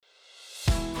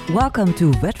Welcome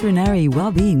to Veterinary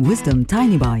Wellbeing Wisdom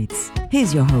Tiny Bites.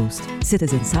 Here's your host,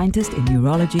 citizen scientist in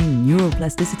neurology,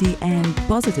 neuroplasticity, and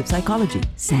positive psychology,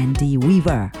 Sandy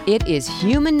Weaver. It is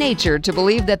human nature to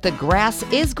believe that the grass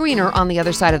is greener on the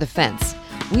other side of the fence.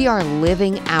 We are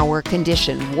living our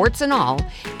condition, warts and all,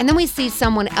 and then we see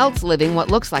someone else living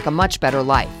what looks like a much better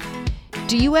life.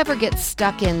 Do you ever get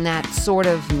stuck in that sort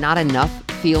of not enough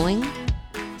feeling?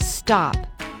 Stop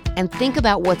and think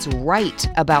about what's right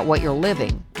about what you're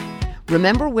living.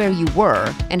 Remember where you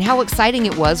were and how exciting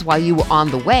it was while you were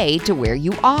on the way to where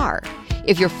you are.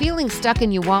 If you're feeling stuck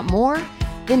and you want more,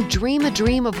 then dream a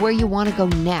dream of where you want to go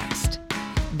next.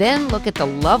 Then look at the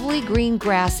lovely green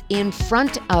grass in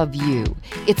front of you.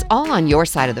 It's all on your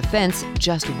side of the fence,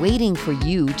 just waiting for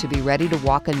you to be ready to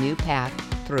walk a new path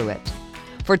through it.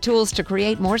 For tools to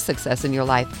create more success in your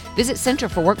life, visit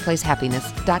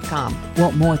centerforworkplacehappiness.com.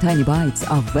 Want more tiny bites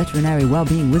of veterinary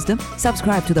well-being wisdom?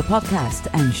 Subscribe to the podcast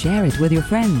and share it with your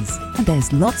friends. And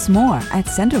there's lots more at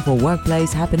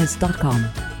centerforworkplacehappiness.com.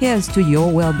 Here's to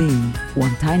your well-being,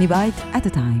 one tiny bite at a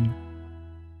time.